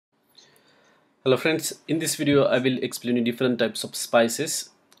Hello friends, in this video I will explain you different types of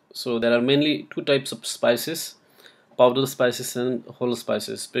spices. So there are mainly two types of spices, powder spices and whole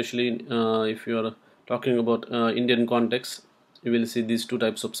spices. Especially if you are talking about Indian context, you will see these two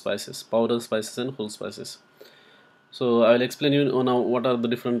types of spices, powder spices and whole spices. So I will explain you now what are the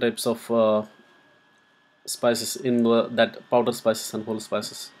different types of spices in that powder spices and whole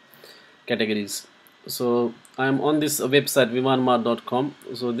spices categories. So I am on this website vimanmart.com.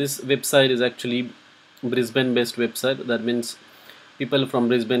 So this website is actually Brisbane based website. That means people from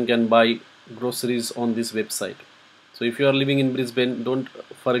Brisbane can buy groceries on this website. So if you are living in Brisbane, don't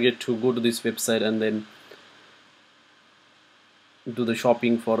forget to go to this website and then do the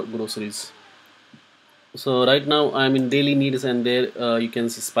shopping for groceries. So right now I am in daily needs, and there you can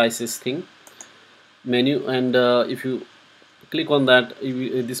see spices thing menu, and if you click on that,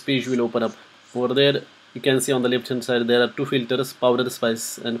 this page will open up. Over there you can see on the left hand side there are two filters, powder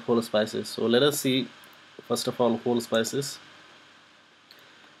spice and whole spices. So let us see first of all whole spices,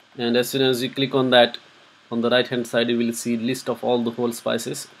 and as soon as you click on that, on the right hand side you will see list of all the whole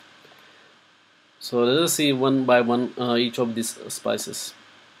spices. So let us see one by one each of these spices.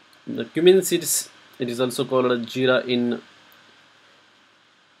 The cumin seeds, it is also called a jeera in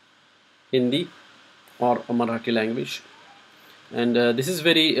Hindi or Marathi language, and this is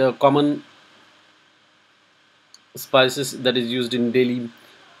very common spices that is used in daily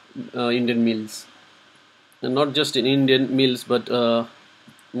Indian meals, and not just in Indian meals but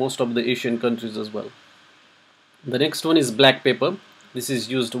most of the Asian countries as well. The next one is black pepper. This is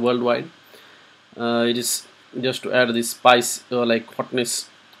used worldwide. It is just to add this spice, like hotness,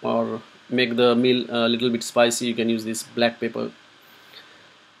 or make the meal a little bit spicy. You can use this black pepper,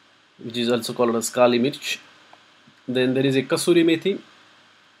 which is also called as kali mirch. Then there is a kasuri methi,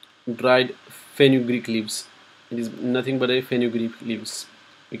 dried fenugreek leaves. It is nothing but a fenugreek leaves.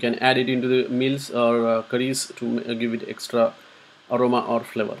 You can add it into the meals or curries to give it extra aroma or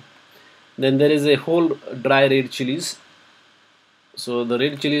flavor. Then there is a whole dry red chilies. So the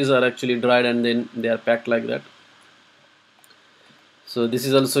red chilies are actually dried and then they are packed like that. So this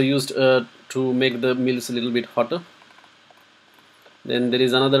is also used to make the meals a little bit hotter. Then there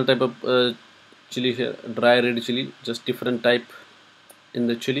is another type of chili here, dry red chili, just different type in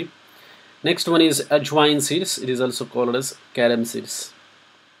the chili. Next one is ajwain seeds. It is also called as carom seeds.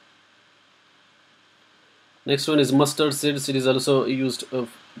 Next one is mustard seeds. It is also used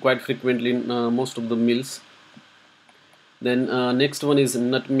quite frequently in most of the meals. Then next one is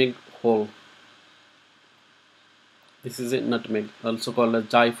nutmeg whole. This is a nutmeg, also called as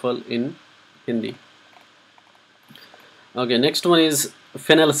jaifal in Hindi. Okay, next one is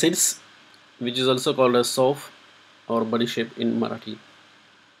fennel seeds, which is also called as sauf or body shape in Marathi.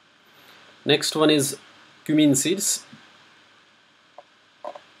 Next one is cumin seeds.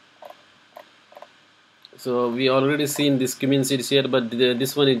 So we already seen this cumin seeds here, but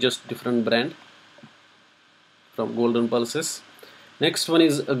this one is just different brand from Golden Pulses. Next one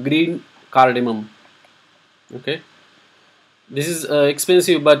is a green cardamom. Okay, this is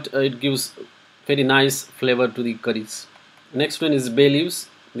expensive, but it gives very nice flavor to the curries. Next one is bay leaves.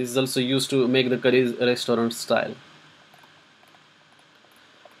 This is also used to make the curries restaurant style.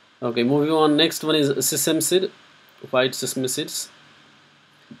 Okay, moving on. Next one is sesame seed, white sesame seeds.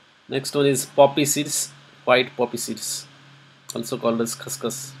 Next one is poppy seeds, white poppy seeds, also called as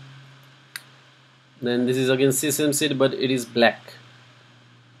khaskhas. Then this is again sesame seed, but it is black.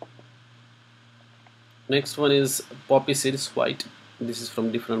 Next one is poppy seeds, white. This is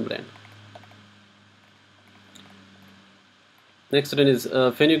from different brand. Next one is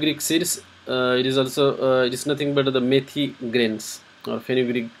fenugreek seeds. It is also it is nothing but the methi grains or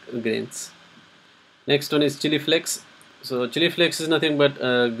fenugreek grains. Next one is chili flakes. So chili flakes is nothing but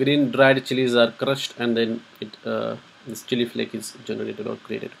green dried chilies are crushed and then this chili flake is generated or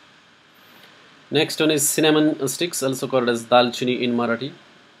created. Next one is cinnamon sticks, also called as dalchini in Marathi.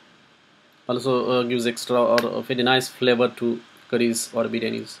 Also gives extra or very nice flavor to curries or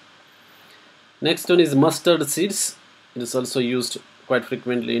biryanis. Next one is mustard seeds. It is also used quite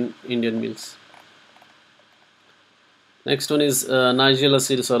frequently in Indian meals. Next one is nigella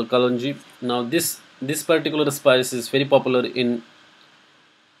seeds or kalonji. Now this particular spice is very popular in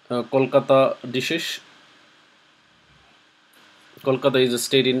Kolkata dishes. Kolkata is a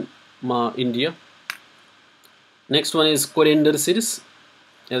state in India. Next one is coriander seeds.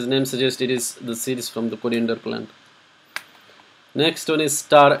 As name suggests, it is the seeds from the coriander plant. Next one is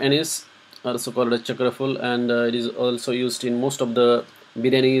star anise, also called a chakraful, and it is also used in most of the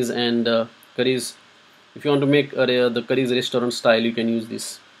biryanis and curries. If you want to make the curries restaurant style, you can use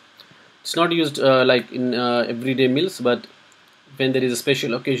this. It's not used like in everyday meals, but when there is a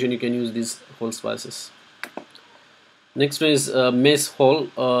special occasion, you can use these whole spices. Next one is mace whole.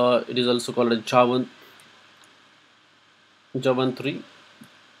 It is also called a javantri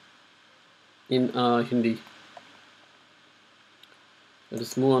in Hindi. Let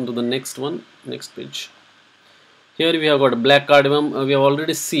us move on to the next one, next page. Here we have got black cardamom. We have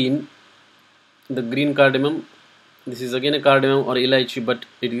already seen the green cardamom. This is again a cardamom or elaichi, but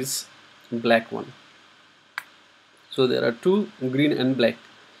it is black one. So there are two, green and black.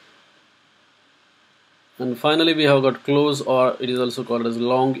 And finally we have got cloves, or it is also called as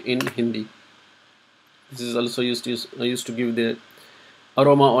long in Hindi. This is also used to give the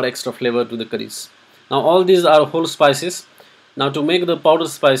aroma or extra flavor to the curries. Now all these are whole spices. Now to make the powder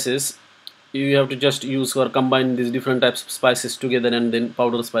spices, you have to just use or combine these different types of spices together, and then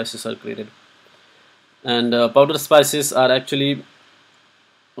powder spices are created. And powder spices are actually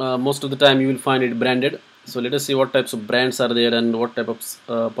most of the time you will find it branded. So let us see what types of brands are there and what type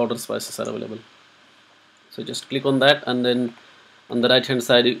of powder spices are available. So just click on that, and then on the right hand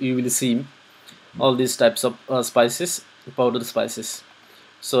side you will see all these types of spices, powder spices.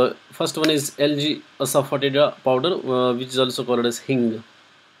 So first one is LG asafoetida powder, which is also called as hing.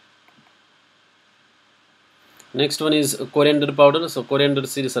 Next one is coriander powder. So coriander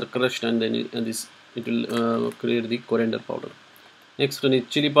seeds are crushed, and then it will create the coriander powder. Next one is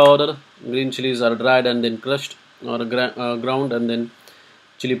chili powder. Green chilies are dried and then crushed or ground, and then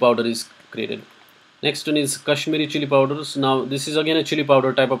chili powder is created. Next one is Kashmiri chili powders. Now this is again a chili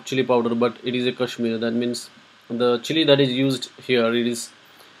powder, type of chili powder, but it is a Kashmiri. That means the chili that is used here, it is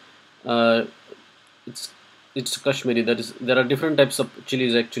it's Kashmiri. That is, there are different types of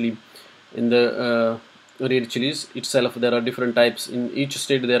chilies actually. In the red chilies itself, there are different types. In each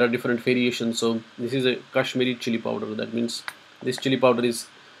state there are different variations. So this is a Kashmiri chili powder. That means this chili powder is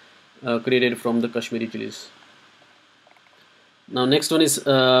created from the Kashmiri chilies. Now next one is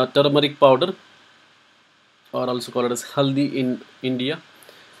turmeric powder, or also called as haldi in India,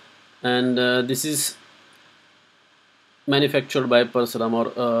 and this is manufactured by Parsuram,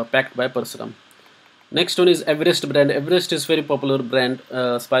 or packed by Parsuram. Next one is Everest brand. Everest is very popular brand,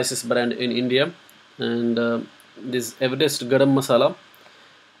 spices brand in India, and this Everest garam masala,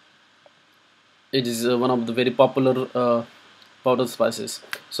 it is one of the very popular powder spices.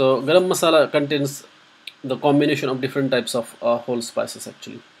 So garam masala contains the combination of different types of whole spices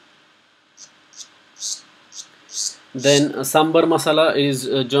actually. Then sambar masala is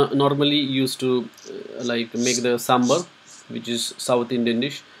normally used to like make the sambar, which is South Indian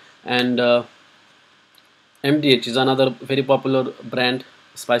dish, and MDH is another very popular brand,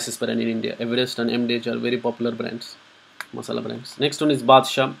 spices brand in India. Everest and MDH are very popular brands, masala brands. Next one is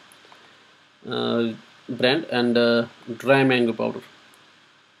Badshah brand, and dry mango powder.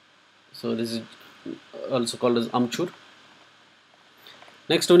 So this is also called as amchur.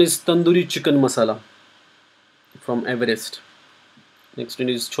 Next one is tandoori chicken masala from Everest. Next one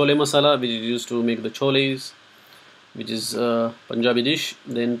is chole masala, which is used to make the choles, which is Punjabi dish.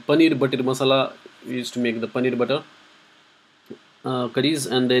 Then paneer butter masala, used to make the paneer butter curries.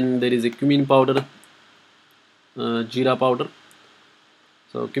 And then there is a cumin powder, jeera powder.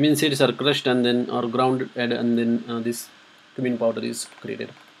 So cumin seeds are crushed and then are ground, and then this cumin powder is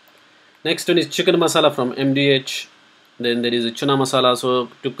created. Next one is chicken masala from MDH. Then there is a chana masala. So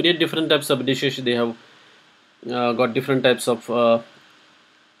to create different types of dishes, they have got different types of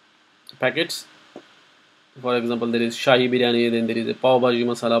packets. For example, there is Shahi biryani, then there is a pav bhaji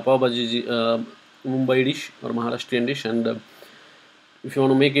masala. Pav bhaji is Mumbai dish or Maharashtrian dish, and if you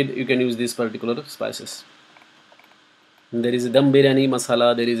want to make it, you can use these particular spices. And there is a dum biryani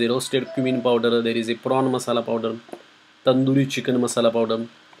masala, there is a roasted cumin powder, there is a prawn masala powder, tandoori chicken masala powder,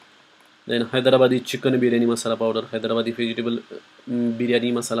 then Hyderabadi chicken biryani masala powder, Hyderabadi vegetable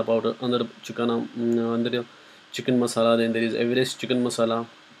biryani masala powder, under chicken masala. Then there is Everest chicken masala.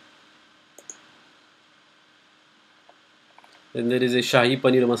 Then there is a Shahi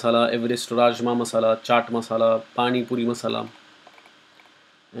paneer masala, Everest rajma masala, chaat masala, pani puri masala,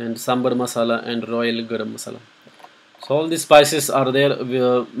 and sambar masala, and royal garam masala. So all these spices are there.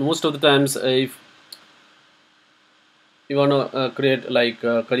 Most of the times, if you want to create like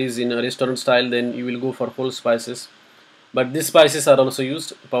curries in a restaurant style, then you will go for whole spices. But these spices are also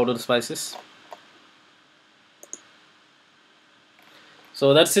used, powder spices.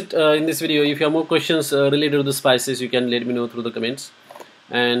 So that's it in this video. If you have more questions related to the spices, you can let me know through the comments.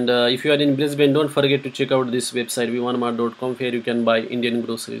 And if you are in Brisbane, don't forget to check out this website v1mart.com, where you can buy Indian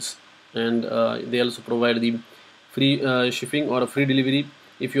groceries, and they also provide the free shipping or a free delivery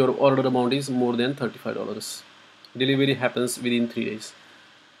if your order amount is more than $35. Delivery happens within 3 days.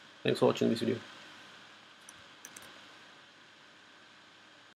 Thanks for watching this video.